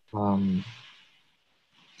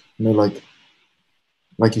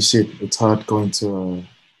 Like you said, it's hard going to a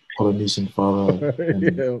Polynesian father and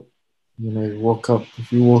if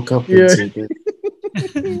you walk up and say that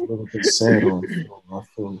a little bit sad or I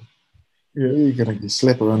feel you're gonna get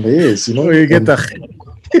slapped around the ears, Or you get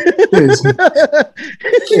Yes.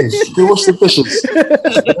 Yes, they wash the dishes.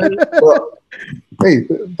 But, hey,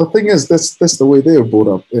 the thing is, that's the way they were brought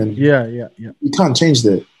up, and yeah. you can't change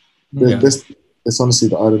that. Yeah. That's honestly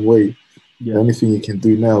the island way. Yeah. The only thing you can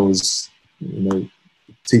do now is,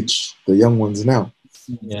 teach the young ones now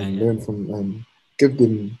and learn from and give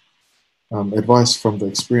them advice from the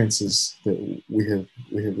experiences that we have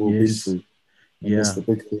all been Yes. through. And that's the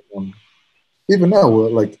Yeah. big thing. Even now, we're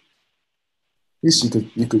like, yes,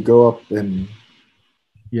 you could go up and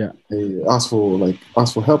Yeah. ask for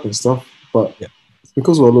help and stuff, but Yeah.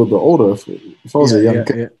 because we're a little bit older, if I was a young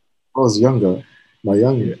kid, yeah. if I was younger,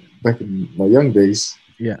 back in my young days,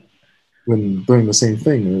 Yeah. when doing the same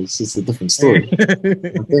thing, it's a different story. I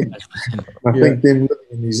Yeah. think them living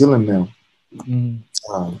in New Zealand now, Mm.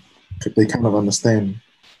 they kind of understand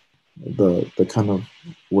the kind of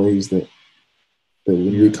ways that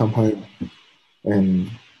when we come home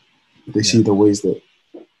and they see the ways that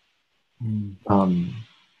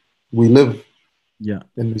we live Yeah.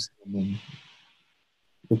 in New Zealand, and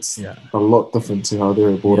it's Yeah. a lot different to how they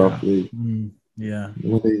were brought up. Yeah.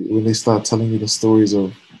 When they start telling you the stories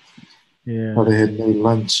of how they had no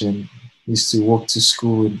lunch and used to walk to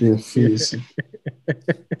school in bare feet.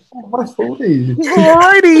 Oh, my footy.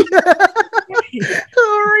 Alrighty.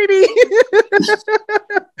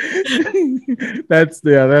 That's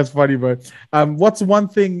funny, bro. What's one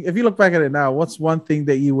thing, if you look back at it now, what's one thing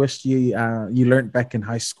that you wished you learned back in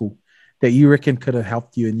high school that you reckon could have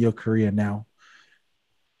helped you in your career now?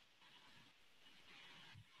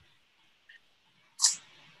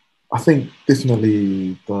 I think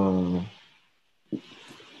definitely the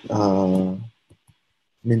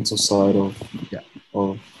mental side of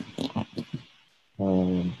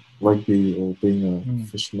rugby or being a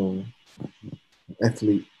professional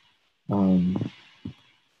athlete.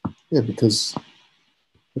 Because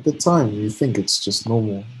at the time you think it's just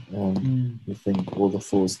normal, and you think all the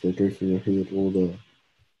thoughts that go through your head, all the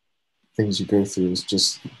things you go through is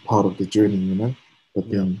just part of the journey, But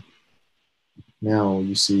then now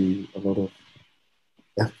you see a lot of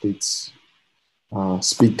athletes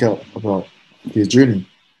speak out about their journey,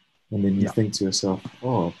 and then you think to yourself,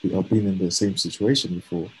 "Oh, I've been in the same situation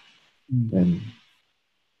before," and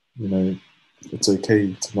it's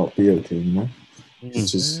okay to not be okay.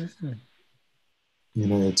 It's just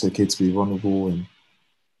it's okay to be vulnerable, and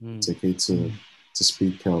it's okay to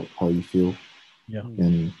speak out how you feel.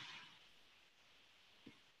 And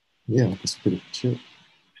that's pretty much it.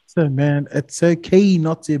 So, man, it's okay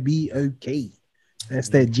not to be okay. That's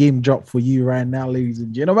that gym drop for you right now, ladies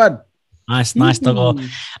and gentlemen. Nice, Doggo.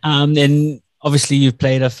 And obviously you've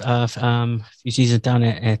played a few seasons down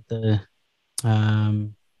at the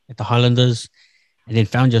Highlanders, and then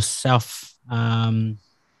found yourself in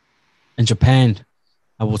Japan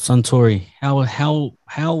with Suntory.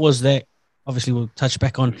 How was that? Obviously, we'll touch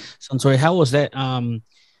back on Suntory. How was that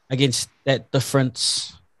against that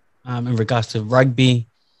difference in regards to rugby,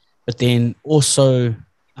 but then also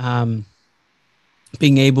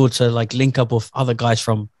being able to like link up with other guys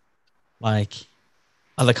from like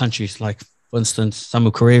other countries, like for instance,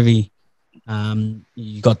 Samu Karevi.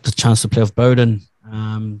 You got the chance to play with Bowden,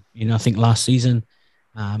 I think last season.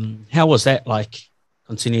 How was that like?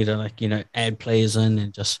 Continue to add players in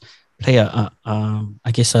and just play I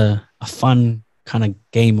guess a fun kind of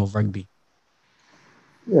game of rugby.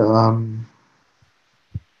 Yeah, I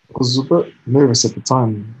was a bit nervous at the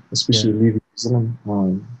time, especially leaving New Zealand.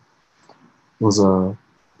 It was a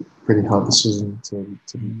pretty hard decision to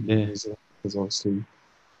leave New Zealand, because obviously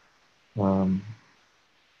I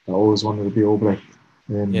always wanted to be All Black,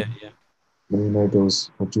 and there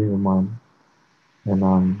was a dream of mine,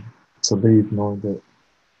 and to leave knowing that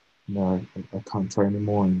I can't try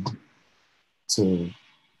anymore, and to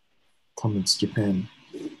come into Japan,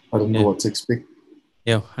 I didn't know what to expect.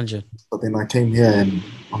 Yeah, 100. But then I came here, and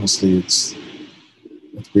honestly, it's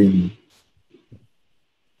been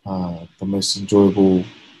the most enjoyable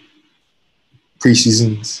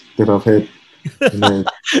pre-seasons that I've had.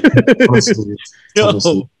 Honestly,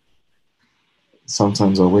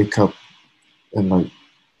 sometimes I wake up and I'm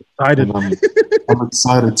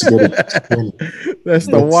excited to get it. That's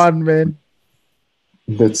the one, man.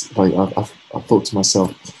 That's like I thought to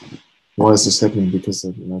myself, why is this happening? Because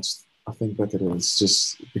I think back at it, it's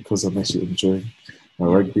just because I'm actually enjoying my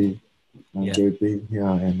rugby. I enjoy being here,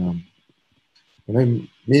 and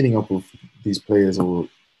meeting up with these players or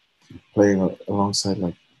playing alongside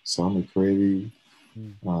like Samu Karevi,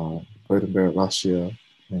 Bowden Barrett last year,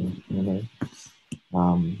 and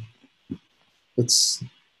it's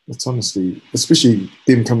honestly, especially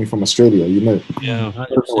them coming from Australia, I don't know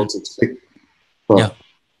what to expect, but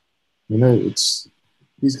it's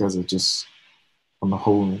these guys are just on a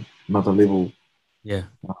whole another level. Yeah.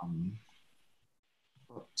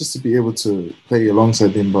 Just to be able to play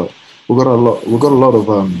alongside them, but we've got a lot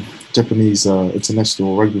of Japanese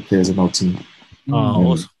international rugby players in our team.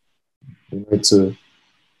 Oh, awesome. You know, to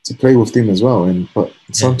play with them as well. But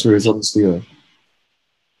Santo is obviously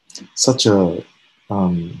such a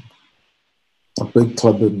big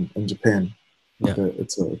club in Japan. Yeah.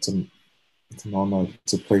 It's an honor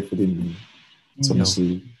to play for them. It's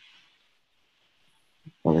honestly,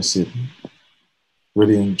 like I said,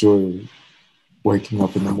 really enjoy waking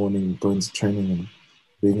up in the morning, going to training, and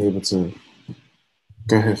being able to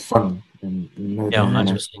go have fun and know that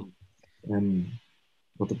 100%. And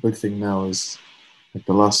but the big thing now is like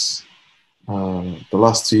the last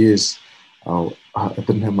 2 years, I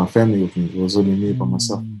didn't have my family with me. It was only me by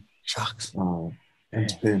myself. Shucks. In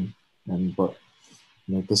Japan, but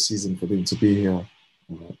you know, this season for them to be here,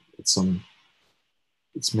 it's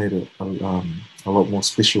made it a lot more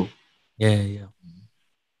special. Yeah.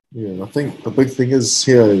 I think the big thing is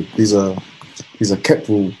here. These are capped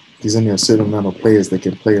rule. There's only a certain amount of players that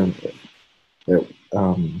can play at a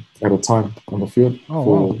time on the field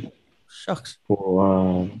Shucks.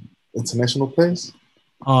 for international players.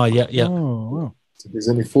 Oh yeah. Oh, wow. So there's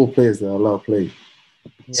only 4 players that are allowed to play.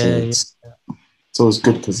 So it's always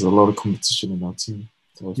good because there's a lot of competition in our team.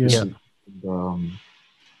 So especially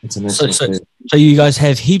international players. So you guys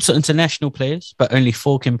have heaps of international players, but only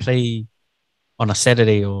 4 can play on a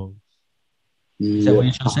Saturday, or is that what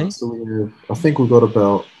you're trying to say? So I think we got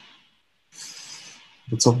about,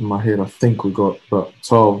 the top of my head, I think we got about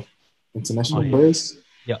 12 international players.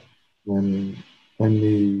 Yeah. And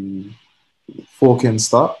only 4 can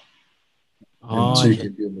start, and 2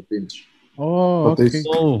 can be on the bench. Oh, but okay.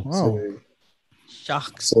 Wow.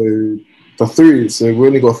 Shucks. So the 3, so we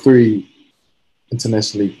only got 3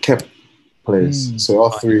 internationally capped players. So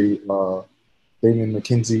our 3 are Damien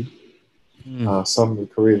McKenzie, Samu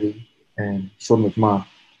Karevi, and Sean McMahon.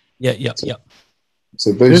 Yeah.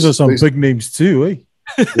 So those are some big names too, eh?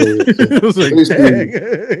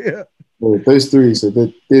 Those 3, so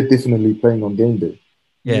they're definitely playing on game day.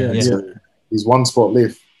 Yeah. So there's 1 spot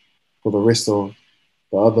left for the rest of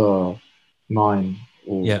the other 9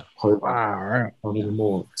 or not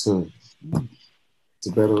anymore to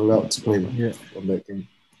battle it out to play on that game.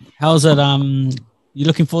 How's it? You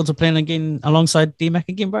looking forward to playing again alongside D-Mac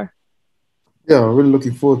again, bro? Yeah, I'm really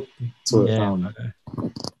looking forward to it.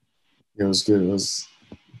 It was good. It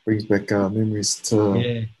brings back memories to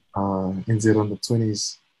NZ under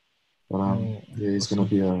 20s. But he's going to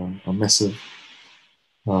be a massive.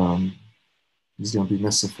 He's going to be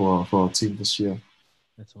massive for our team this year.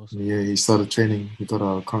 That's awesome. Yeah, he started training. He got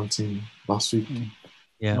out of quarantine last week.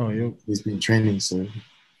 Yeah. He's been training, so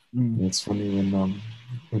it's funny when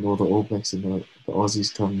all the All Blacks and the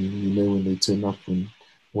Aussies come, you know when they turn up and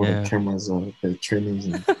all the cameras are their trainings.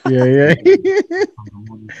 And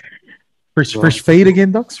Fresh fade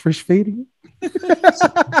again, Docs? Fresh fade again?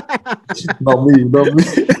 Not me.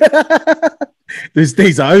 These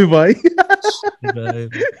days are over.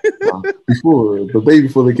 Before the day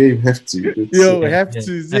before the game, have to. Have to.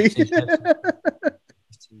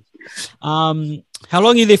 How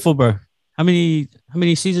long are you there for, bro? How many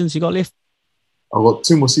seasons you got left? I've got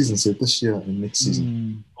 2 more seasons, so this year and next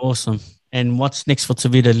season. Awesome. And what's next for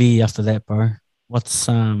Tevita Li after that, bro? What's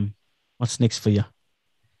next for you?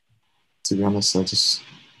 To be honest, I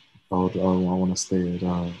want to stay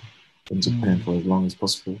in Japan for as long as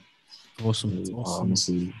possible. Awesome. I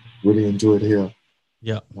honestly really enjoyed here.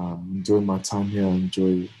 Yeah. Enjoy my time here.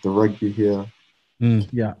 Enjoy the rugby here.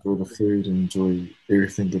 Enjoy the food. Enjoy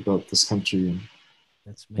everything about this country. And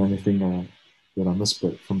that's the only thing that I miss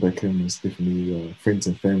from back home is definitely friends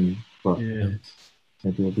and family. But maybe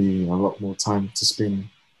there'll be a lot more time to spend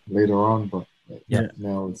later on. But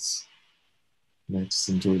now it's just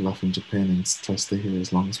enjoy life in Japan and try to stay here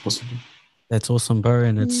as long as possible. That's awesome, bro,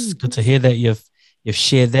 and it's good to hear that you've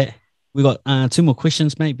shared that. We got 2 more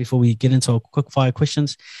questions, mate, before we get into our quick fire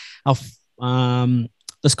questions.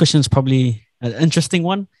 This question is probably an interesting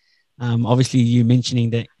one. Obviously, you mentioning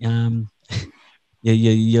that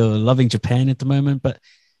you're loving Japan at the moment, but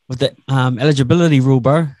with the eligibility rule,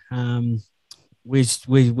 bro, where's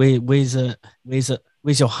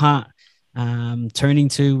your heart turning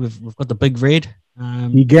to? We've got the big red.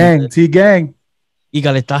 T gang.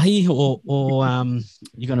 Igaletahi, or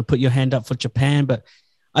you're going to put your hand up for Japan. But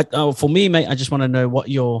for me, mate, I just want to know what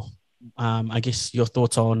your your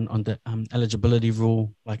thoughts on the eligibility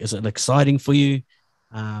rule. Like, is it exciting for you?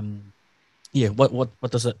 What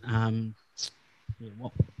does it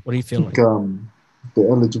what do you feel like? The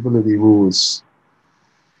eligibility rule is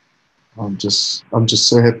I'm just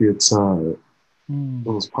so happy it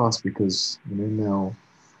was passed because now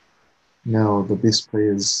the best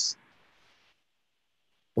players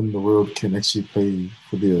in the world can actually play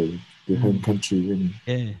for their home country when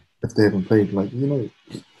if they haven't played. Like we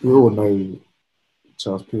all know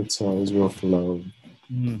Charles Piutau, Israel Folau,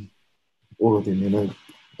 all of them.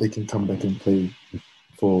 They can come back and play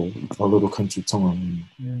for our little country Tonga.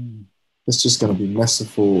 It's just going to be massive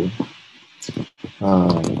for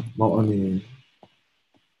not only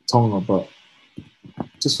Tonga but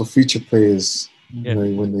just for future players.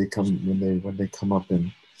 When they come up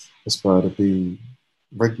and aspire to be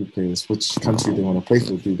rugby players, which country they want to play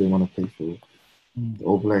for? Do they want to play for the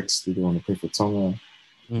All Blacks? Do they want to play for Tonga?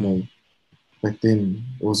 Back then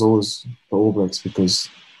it was always the All Blacks because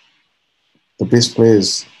the best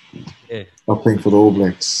players are playing for the All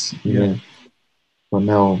Blacks. But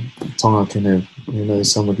now Tonga can have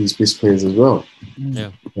some of these best players as well.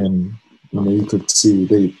 And you could see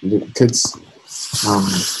kids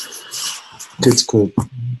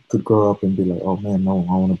could grow up and be like, oh man, no,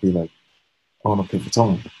 I want to play for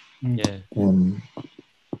Tonga. And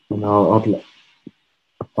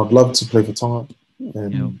I'd love to play for Tonga,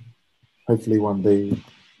 and hopefully one day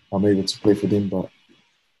I'm able to play for them. But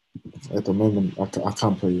at the moment, I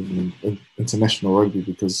can't play in international rugby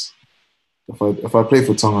because if I play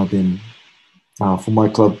for Tonga, then for my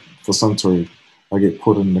club, for Suntory, I get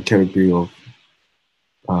put in the category of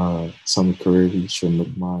Sami Karevi, Sean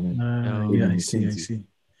McMahon, and I see.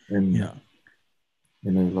 And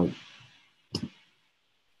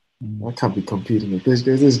I can't be competing with this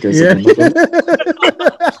guy. This guy's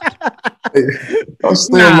I'll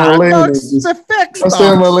stay in my lane. I'll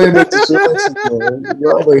stay in my lane. The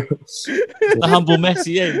humble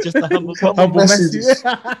Massey, just the humble Massey.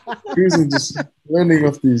 Cruising, just learning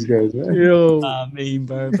off these guys, man. I mean,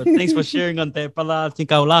 bro. But thanks for sharing on that, brother. I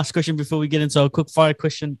think our last question before we get into our quick fire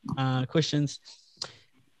questions.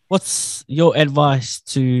 What's your advice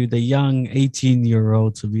to the young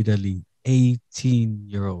 18-year-old Tevita Li?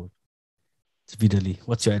 18-year-old Tevita Li.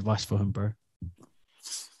 What's your advice for him, bro?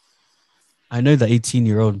 I know the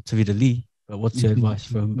 18-year-old Tevita Li, but what's your advice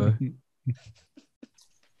for him, bro?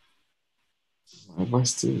 My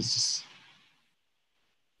advice to is just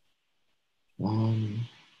go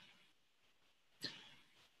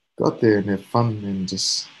out there and have fun and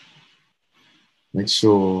just make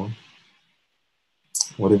sure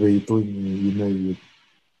whatever you're doing,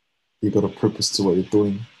 you got a purpose to what you're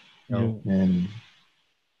doing, and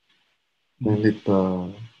don't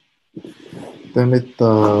let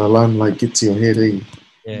the limelight get to your head,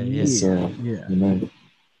 Yes, sir.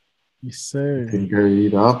 You can go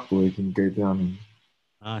either up or you can go down.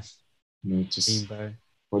 Nice. Just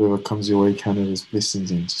whatever comes your way, count it as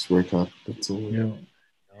blessings and just work out. That's all. Do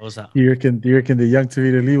you reckon the young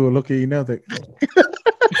Tevita Li will look at you now?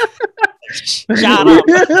 Shut up.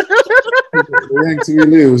 The young Tevita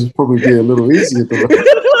Li was probably be a little easier.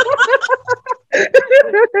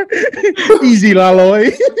 Easy, Lalo.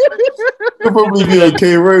 You'll probably be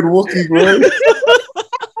okay road walking, right?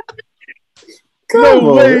 Come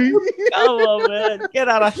on, man. Get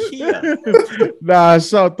out of here.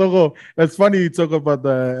 Togo. That's funny you talk about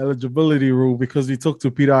the eligibility rule because we talked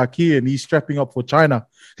to Peter Aki and he's strapping up for China.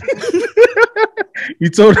 He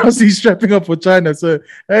told us he's strapping up for China. So,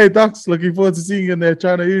 hey, Docs, looking forward to seeing you in their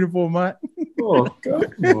China uniform, mate. Oh,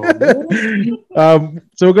 God.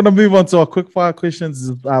 So we're going to move on to our quick fire questions. This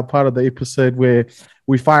is part of the episode where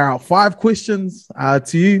we fire out 5 questions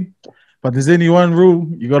to you. But there's only one rule.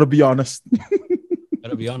 You got to be honest.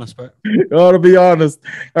 Gotta be honest, bro. You got to be honest.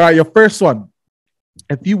 All right, your first one.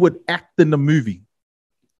 If you would act in the movie,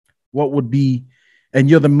 what would be, and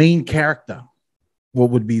you're the main character, what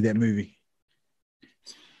would be that movie?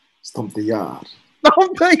 Stomp the Yard.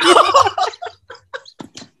 Stomp the Yard.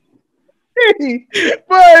 Hey,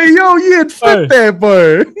 boy, you had fit there,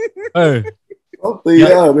 boy. Stomp the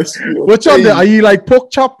Yard. What's on there? Are you like pork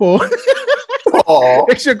chop or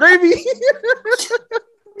extra gravy?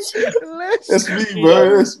 That's me,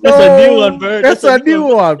 bro. That's a new one, bro. That's a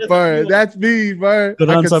new one, bro. That's me, bro. Good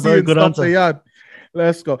answer, bro. Good answer.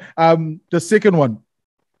 Let's go. The second one.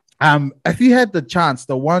 If you had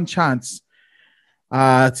the one chance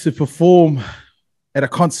to perform at a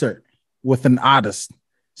concert with an artist,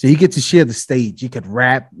 so you get to share the stage, you could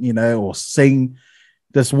rap, or sing.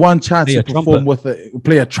 There's one chance to perform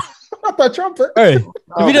play a trumpet. Not the trumpet. Hey,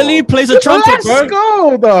 Tevita Li plays a trumpet, bro. Let's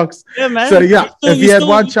go, Docs. Yeah, man. So if you had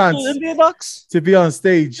one chance to be on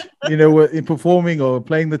stage, in performing or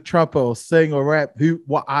playing the trumpet or sing or rap,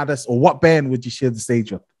 what artist or what band would you share the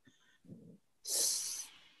stage with?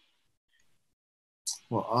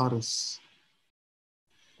 What artists?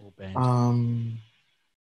 Or band.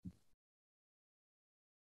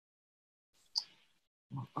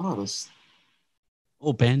 Artist.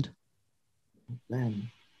 Or band. Man.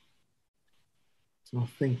 I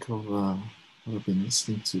think of what I've been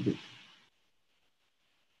listening to.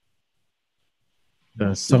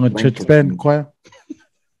 The song and church band choir.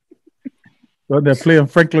 When they're playing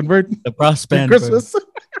Franklin Road. The brass band. Christmas.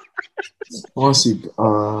 Honestly,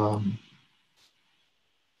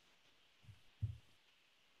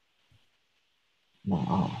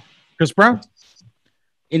 Chris Brown.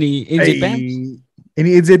 Any NZ bands?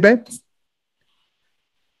 Any NZ bands?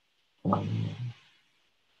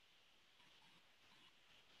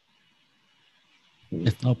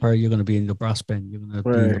 If not, bro, you're gonna be in the brass band. You're gonna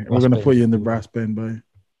Right. We're gonna put you in the brass band, boy.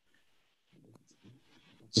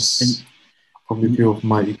 Just probably be with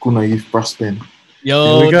my Ikuna Youth brass band.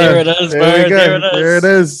 Yo, there it is, bro. There it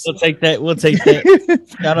is. We'll take that.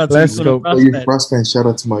 Shout out to Let's go. Brass band. Shout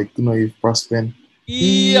out to my Ikuna Youth brass band.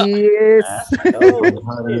 Yeah. Yes.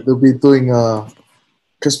 They'll be doing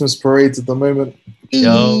Christmas parades at the moment.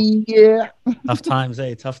 Yo. Yeah. Tough times,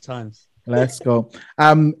 Tough times. Let's go.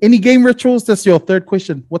 Any game rituals? That's your third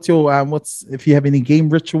question. What's your if you have any game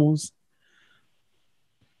rituals?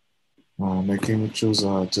 My game rituals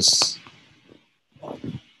are just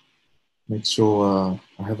make sure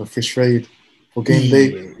I have a fish fade for game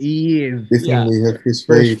day. Yeah. Definitely have fish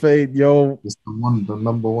Fresh fade. fade, yo. It's the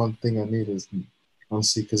number one thing I need is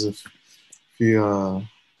honestly because if you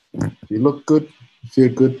look good, you feel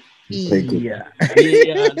good, you play good. Yeah.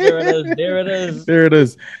 There it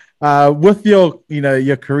is. With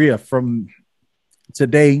your career from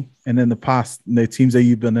today and in the past, the teams that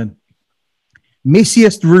you've been in,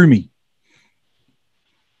 messiest roomie.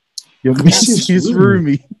 Your messiest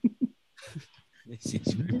roomie.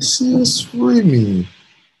 Messiest roomie.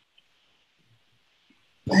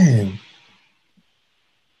 Man.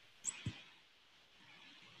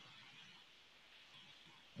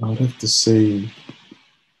 I would have to say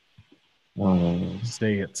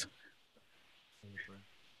say it.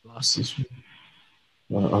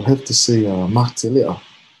 I'll have to say Mark Telea.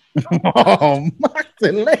 Oh, Mark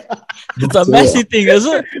Telea. It's a messy thing, is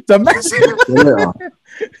it? It's a messy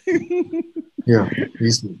Yeah,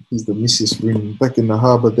 he's the Mrs. Room. Back in the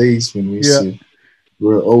harbour days when we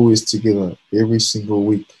were always together every single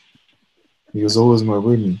week. He was always my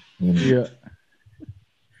roomie. Yeah.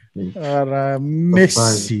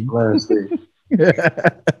 Messy.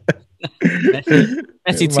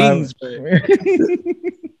 Messy things.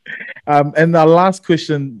 And the last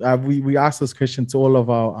question, we asked this question to all of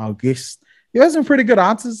our guests. You have some pretty good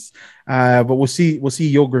answers, but we'll see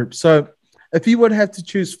your group. So if you would have to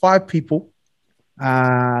choose 5 people,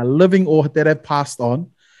 living or that have passed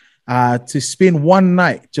on, to spend one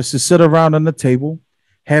night just to sit around on the table,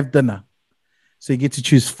 have dinner. So you get to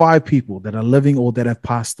choose 5 people that are living or that have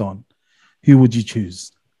passed on. Who would you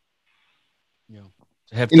choose?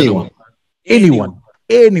 To have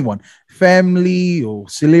Anyone, family or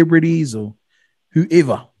celebrities or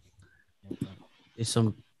whoever. There's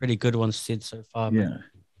some pretty good ones said so far. Yeah. Man.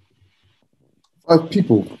 5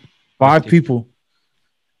 people. 5 people.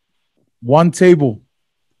 One table.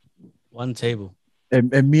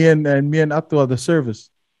 And me and Atu are the service.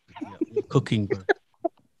 We're cooking, bro.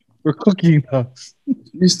 We're cooking now.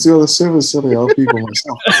 Used to other service, sorry, I'll people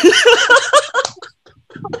myself.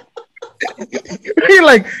 You're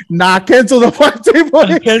like, nah, cancel the 5 table.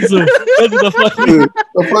 Cancel the 5 people.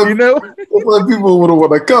 The 5 people wouldn't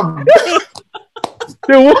want to come.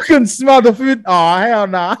 They walk and smell the food. Oh, hell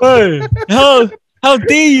nah. Bro, how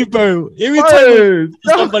dare you, bro? Every time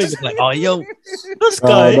somebody's like, oh, yo, this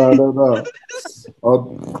guy. No.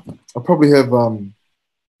 I'll probably have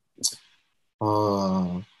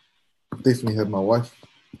definitely have my wife.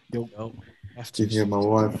 Definitely have my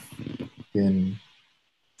wife. Then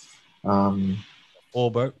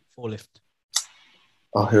 4 left.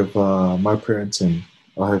 I'll have my parents and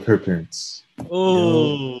I'll have her parents.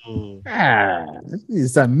 Oh,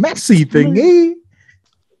 it's a messy thing, eh?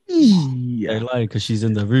 I lied because she's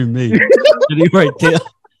in the room, me. Right there.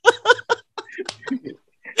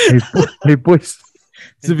 Hey, boys.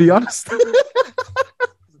 To be honest,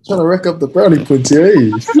 trying to rack up the brownie points here,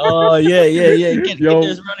 eh? Oh yeah. Get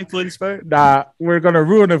those brownie points, bro. Nah, we're gonna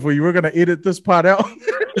ruin it for you. We're gonna edit this part out.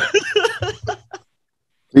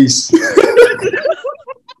 Peace.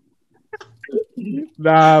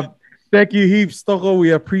 Nah, thank you heaps, Toko.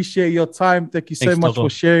 We appreciate your time. Thank you so much for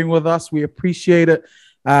sharing with us. We appreciate it.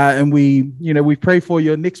 And we pray for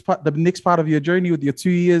your the next part of your journey with your 2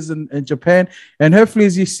 years in Japan. And hopefully,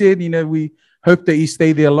 as you said, we hope that you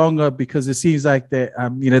stay there longer because it seems like that,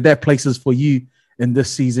 that place is for you in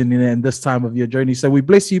this season and this time of your journey. So we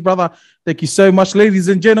bless you, brother. Thank you so much, ladies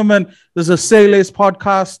and gentlemen. This is a Sayless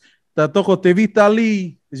podcast. Ta toko Tevita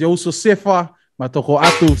Li is also Sefa. Ma toko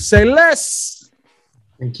atu Sayless.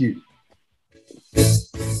 Thank you.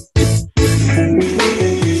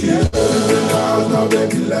 Now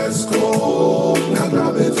baby, let's go.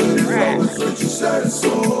 Now baby, let's what you said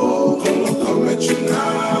so. Come at you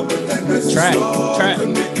now, but then let's Track.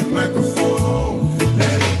 make the microphone.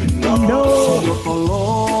 Let it be known.